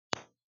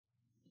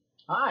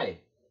Hi,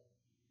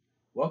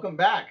 welcome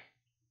back.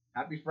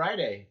 Happy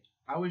Friday.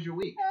 How was your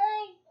week?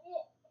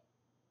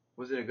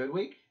 Was it a good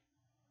week?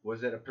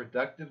 Was it a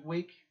productive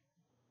week?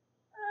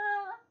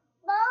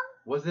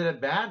 Was it a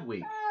bad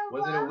week?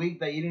 Was it a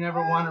week that you didn't ever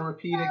want to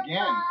repeat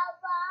again?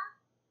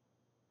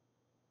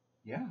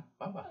 Yeah,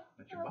 Baba.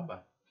 That's your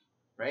Baba.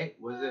 Right?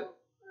 Was it,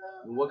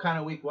 what kind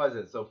of week was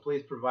it? So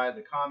please provide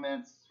the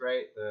comments,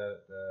 right?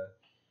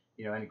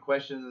 Any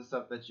questions and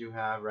stuff that you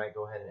have, right?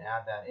 Go ahead and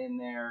add that in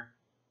there.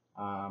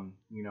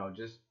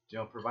 Just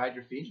provide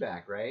your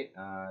feedback, right?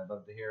 I'd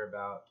love to hear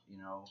about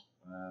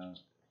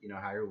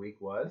how your week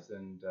was,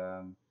 and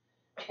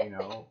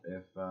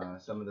if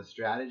some of the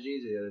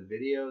strategies, the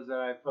videos that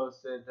I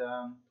posted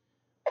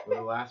over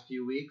the last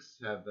few weeks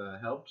have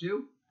helped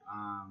you.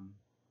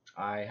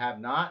 I have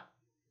not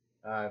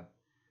uh,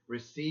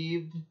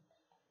 received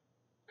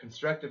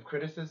constructive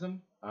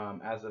criticism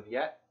as of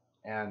yet.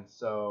 And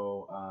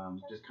so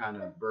just kind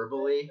of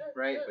verbally,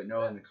 right, but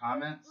no in the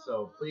comments.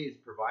 So please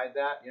provide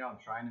that. I'm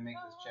trying to make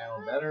this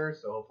channel better.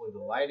 So hopefully the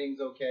lighting's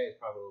okay. It's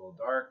probably a little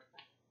dark.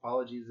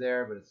 Apologies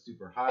there, but it's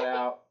super hot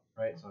out,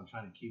 right? So I'm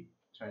trying to keep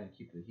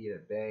the heat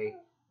at bay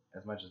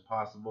as much as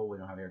possible. We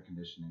don't have air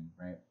conditioning,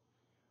 right?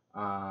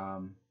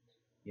 And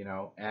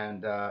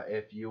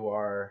if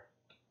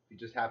you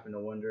just happen to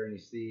wonder and you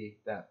see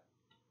that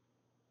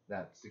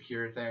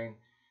secure thing,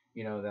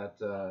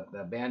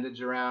 that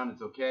bandage around.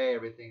 It's okay.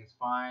 Everything's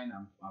fine.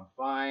 I'm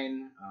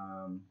fine.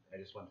 I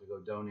just went to go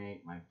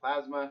donate my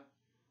plasma.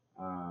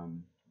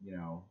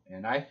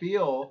 And I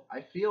feel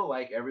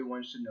like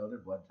everyone should know their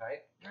blood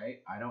type,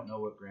 right? I don't know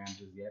what grams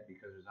is yet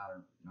because there's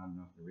not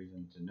enough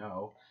reason to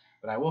know,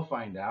 but I will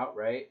find out,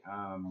 right?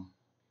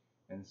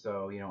 And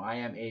so I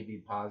am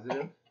AB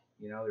positive.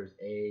 There's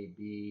A,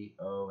 B,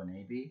 O, and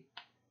AB,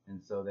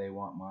 and so they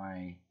want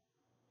my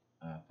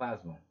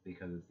plasma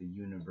because it's the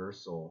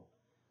universal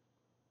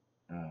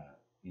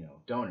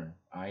donor.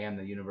 I am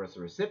the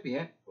universal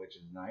recipient, which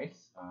is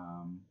nice.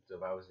 So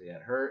if I was to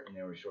get hurt and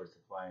there was short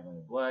supply of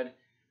other blood,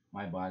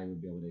 my body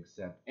would be able to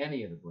accept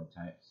any of the blood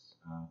types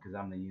because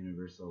I'm the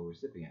universal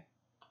recipient.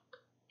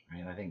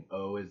 Right? I think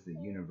O is the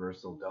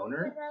universal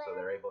donor, so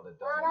they're able to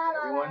donate to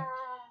everyone.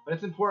 But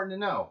it's important to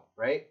know,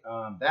 right?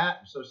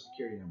 That Social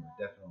Security number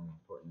definitely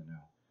important to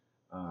know.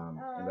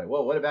 And like,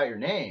 well, what about your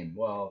name?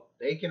 Well,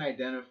 they can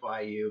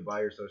identify you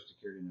by your Social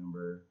Security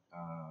number.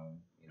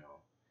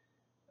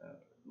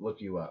 Look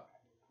you up,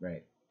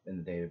 right, in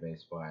the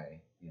database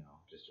by,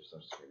 just your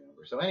social security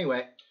number. So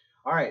anyway,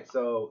 all right.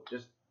 So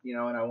just,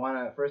 and I want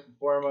to, first and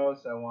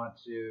foremost, I want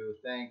to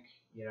thank,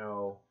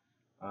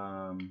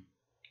 um,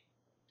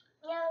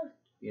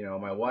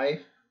 my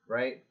wife,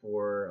 right,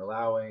 for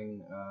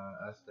allowing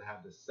us to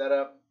have this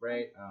setup,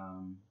 right.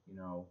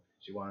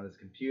 She wanted this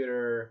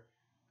computer.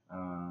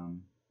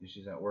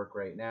 She's at work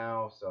right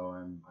now, so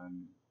I'm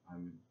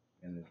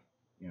gonna,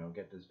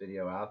 get this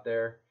video out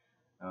there.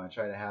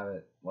 Try to have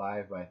it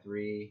live by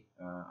 3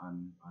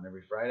 on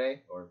every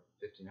Friday, or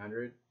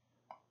 1500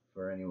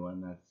 for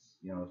anyone that's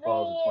that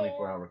follows a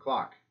 24-hour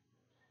clock.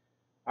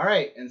 All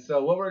right, and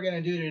so what we're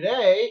gonna do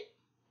today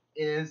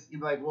is you'd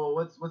be like, well,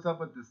 what's up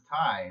with this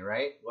tie,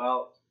 right?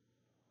 Well,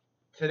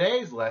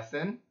 today's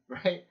lesson,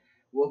 right,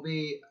 will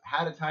be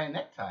how to tie a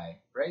necktie,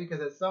 right?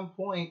 Because at some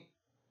point,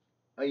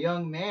 a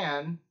young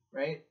man,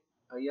 right,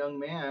 a young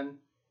man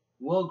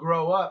will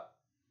grow up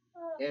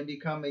and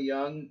become a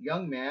young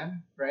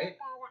man, right?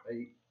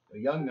 A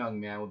young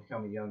man will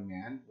become a young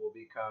man, will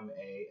become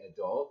a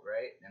adult,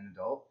 right? An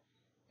adult,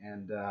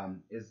 and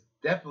is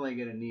definitely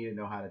going to need to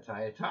know how to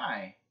tie a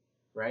tie,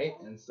 right?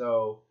 And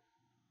so,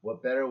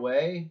 what better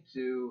way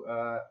to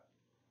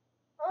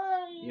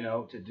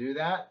to do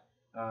that?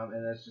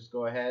 And let's just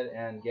go ahead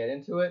and get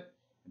into it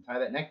and tie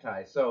that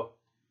necktie. So,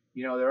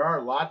 there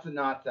are lots of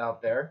knots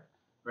out there,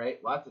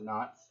 right? Lots of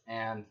knots,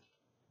 and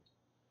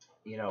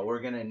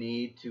we're going to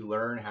need to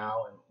learn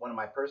how, and one of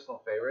my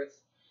personal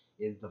favorites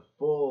is the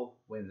full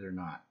Windsor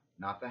knot,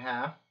 not the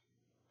half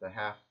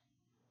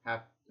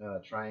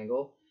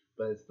triangle,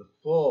 but it's the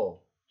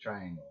full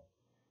triangle.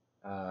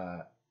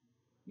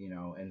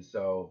 And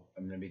so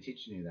I'm going to be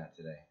teaching you that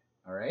today.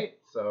 All right.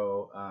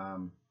 So,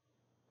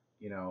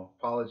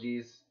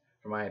 apologies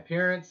for my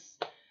appearance.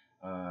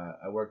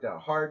 I worked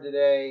out hard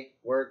today.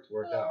 Worked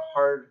out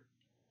hard.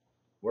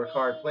 Work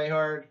hard, play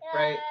hard,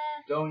 right?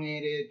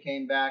 Donated,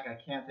 came back. I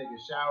can't take a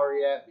shower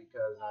yet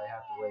because I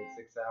have to wait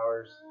 6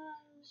 hours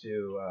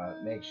to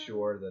make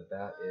sure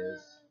that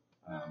is,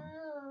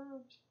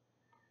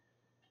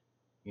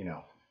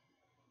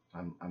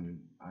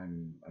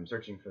 I'm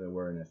searching for the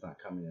word and it's not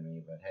coming to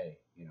me. But hey,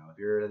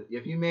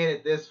 if you made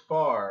it this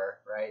far,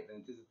 right, the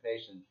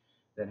anticipation,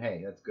 then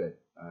hey, that's good.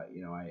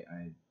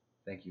 I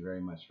thank you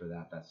very much for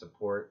that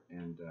support,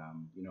 and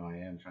I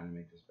am trying to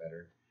make this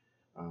better.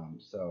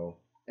 So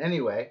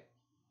anyway,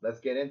 let's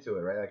get into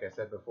it, right? Like I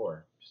said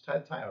before, just tie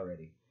the tie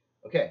already.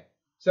 Okay,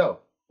 so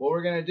what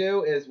we're gonna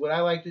do is, what I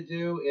like to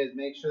do is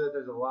make sure that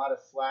there's a lot of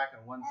slack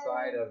on one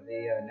side of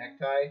the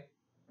necktie.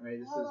 All right,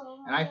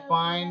 and I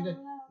find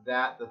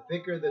that the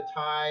thicker the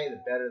tie, the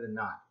better the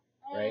knot.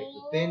 right?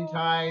 The thin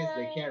ties,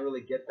 they can't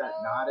really get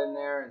that knot in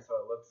there, and so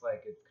it looks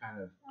like it's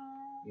kind of,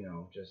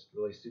 just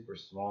really super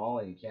small,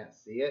 and you can't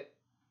see it.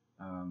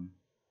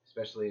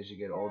 Especially as you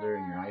get older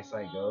and your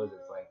eyesight goes,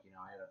 it's like,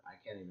 I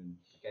can't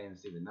even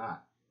see the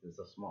knot. It's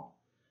so small.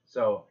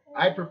 So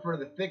I prefer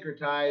the thicker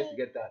ties to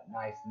get that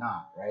nice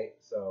knot, right?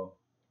 So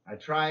I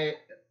try it.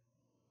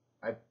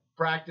 I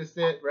practice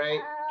it,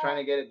 right? Trying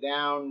to get it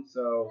down.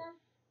 So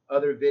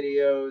other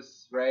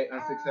videos, right?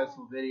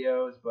 Unsuccessful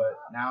videos, but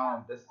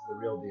now this is the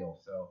real deal.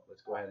 So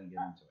let's go ahead and get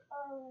into it.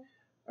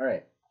 All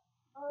right.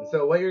 And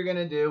so what you're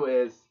gonna do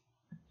is,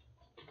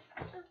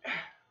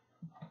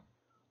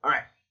 all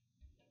right.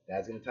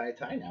 Dad's gonna tie a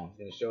tie now. He's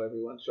gonna show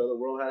the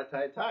world how to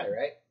tie a tie,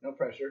 right? No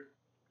pressure.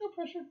 No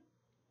pressure.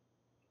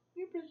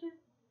 No pressure.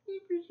 No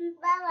pressure.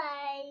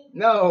 Bye-bye.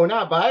 No,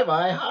 not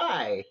bye-bye.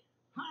 Hi.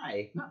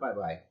 Hi. Not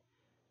bye-bye.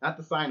 Not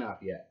the sign off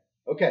yet.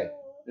 Okay.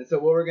 And so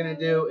what we're gonna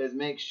do is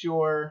make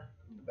sure,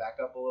 I'm gonna back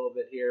up a little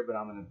bit here, but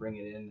I'm gonna bring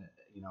it in,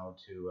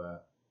 to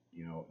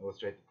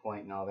illustrate the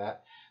point and all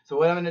that. So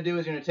what I'm gonna do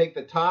is you're gonna take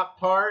the top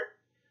part,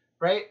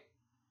 right?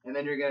 And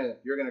then you're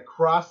gonna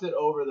cross it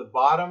over the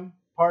bottom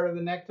part of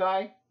the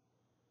necktie.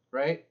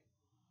 Right?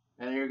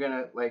 And you're going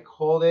to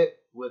hold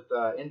it with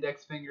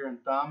index finger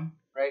and thumb,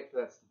 right,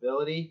 for that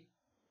stability.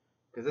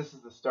 Because this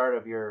is the start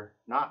of your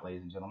knot,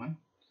 ladies and gentlemen.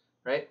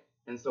 Right?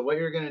 And so what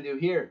you're going to do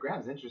here,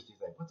 Graham's interested.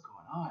 He's like, what's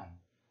going on?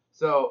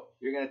 So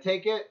you're going to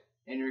take it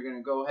and you're going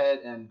to go ahead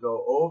and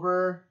go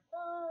over,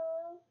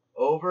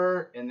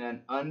 and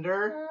then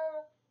under,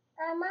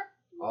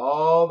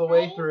 all the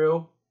way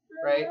through,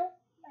 right?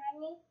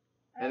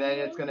 And then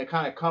it's going to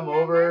kind of come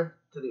over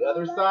to the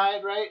other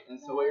side, right? And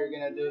so what you're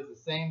going to do is the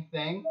same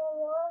thing.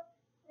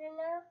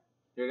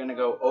 You're going to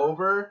go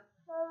over,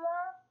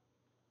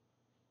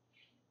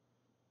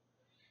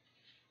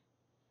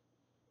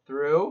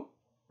 through,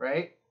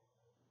 right?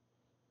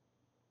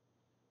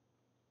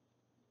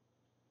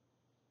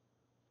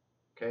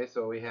 Okay,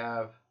 so we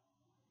have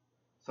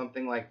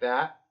something like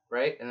that,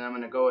 right? And I'm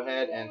going to go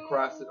ahead and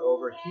cross it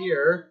over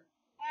here,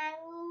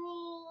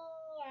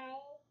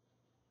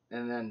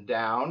 and then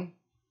down,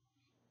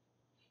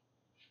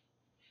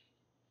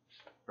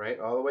 right,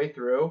 all the way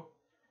through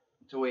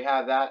until we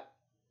have that,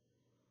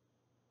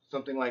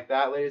 something like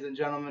that, ladies and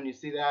gentlemen. You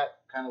see that?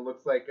 Kind of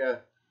looks like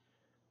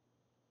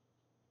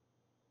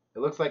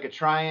a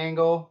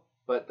triangle,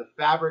 but the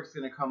fabric's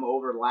going to come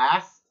over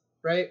last,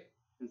 right?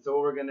 And so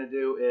what we're going to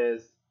do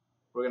is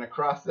we're going to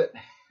cross it.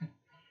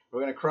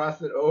 We're going to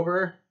cross it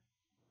over,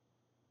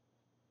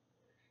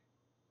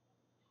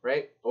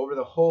 right, over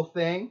the whole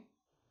thing.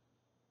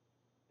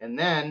 And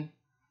then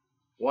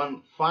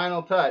one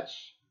final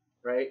touch,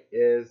 right,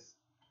 is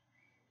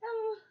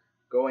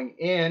going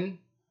in,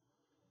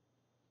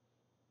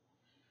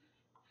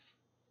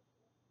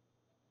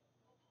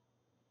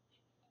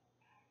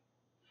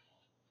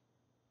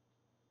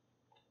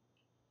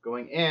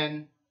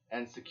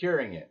 and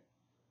securing it.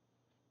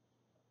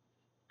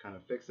 Kind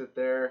of fix it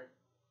there.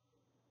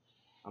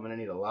 I'm going to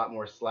need a lot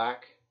more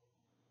slack,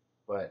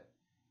 but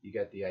you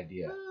get the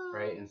idea,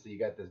 right? And so you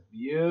got this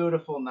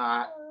beautiful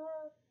knot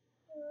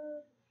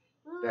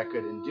that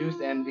could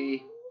induce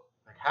envy.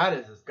 Like, how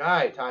does this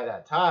guy tie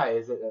that tie?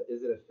 Is it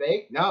a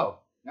fake? No,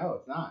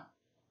 it's not.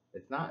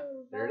 It's not.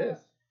 There it is.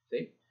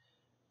 See?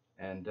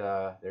 And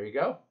there you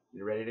go.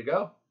 You're ready to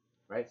go,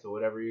 right? So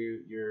whatever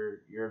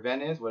your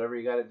event is, whatever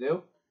you got to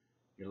do,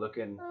 you're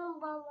looking,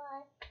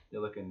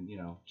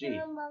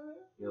 G.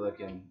 You're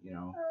looking,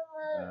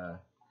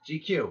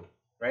 GQ,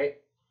 right?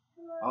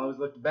 Always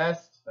look the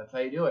best. That's how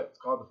you do it. It's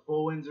called the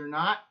full Windsor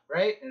knot,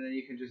 right? And then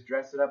you can just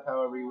dress it up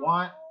however you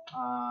want.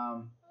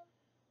 I'm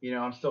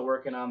still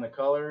working on the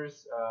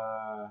colors.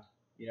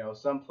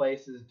 Some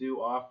places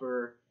do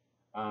offer,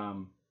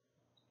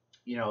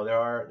 there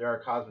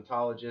are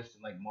cosmetologists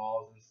and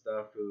malls and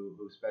stuff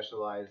who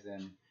specialize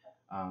in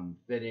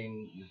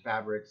fitting the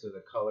fabrics or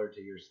the color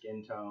to your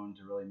skin tone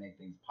to really make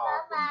things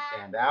pop and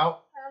stand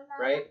out,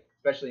 right?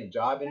 Especially in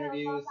job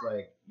interviews,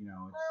 it's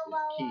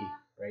key,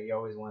 right? You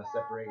always want to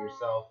separate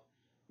yourself.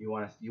 You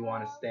want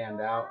to stand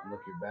out and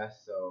look your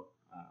best. So,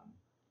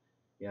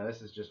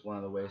 this is just one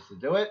of the ways to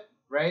do it,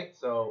 right?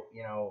 So,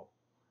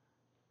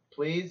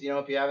 please,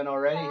 if you haven't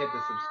already, hit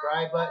the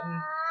subscribe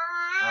button.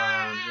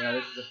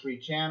 This is a free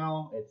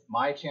channel. It's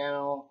my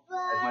channel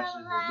as much as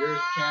it's yours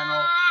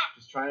channel.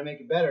 Just trying to make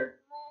it better.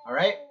 All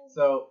right.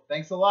 So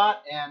thanks a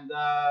lot. And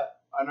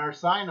on our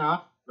sign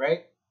off,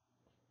 right?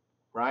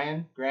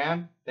 Brian,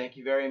 Graham, thank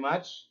you very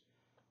much.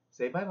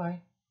 Say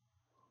bye-bye.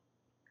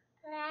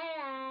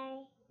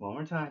 Bye-bye. One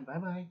more time. Bye-bye.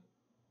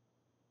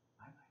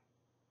 Bye-bye.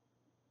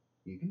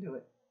 You can do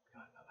it.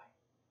 Come on,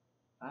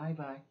 bye-bye.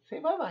 Bye-bye. Say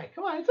bye-bye.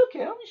 Come on. It's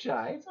okay. Don't be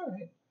shy. It's all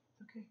right.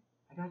 It's okay.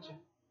 I got you.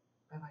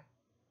 Bye-bye.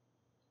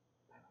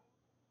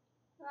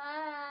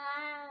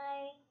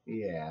 Bye.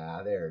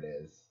 Yeah, there it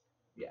is.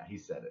 Yeah, he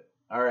said it.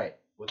 All right.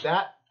 With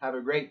that, have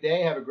a great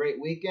day. Have a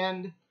great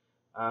weekend.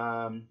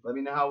 Let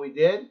me know how we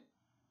did.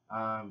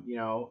 And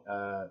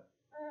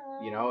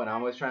I'm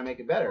always trying to make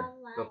it better.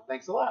 So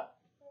thanks a lot.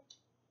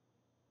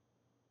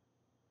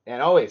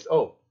 And always,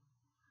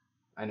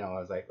 I know.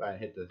 I was like, I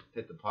hit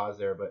the pause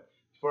there, but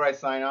before I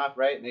sign off,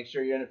 right? Make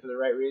sure you're in it for the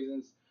right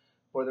reasons.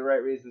 For the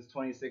right reasons,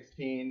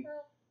 2016.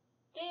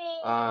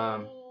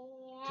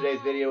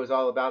 Today's video was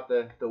all about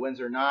the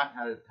Windsor knot,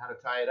 how to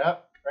tie it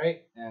up,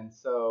 right? And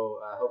so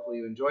hopefully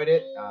you enjoyed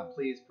it.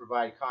 Please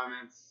provide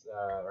comments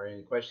or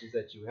any questions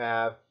that you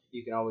have.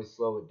 You can always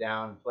slow it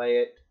down and play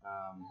it.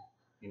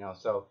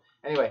 So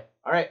anyway,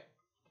 all right.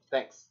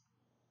 Thanks.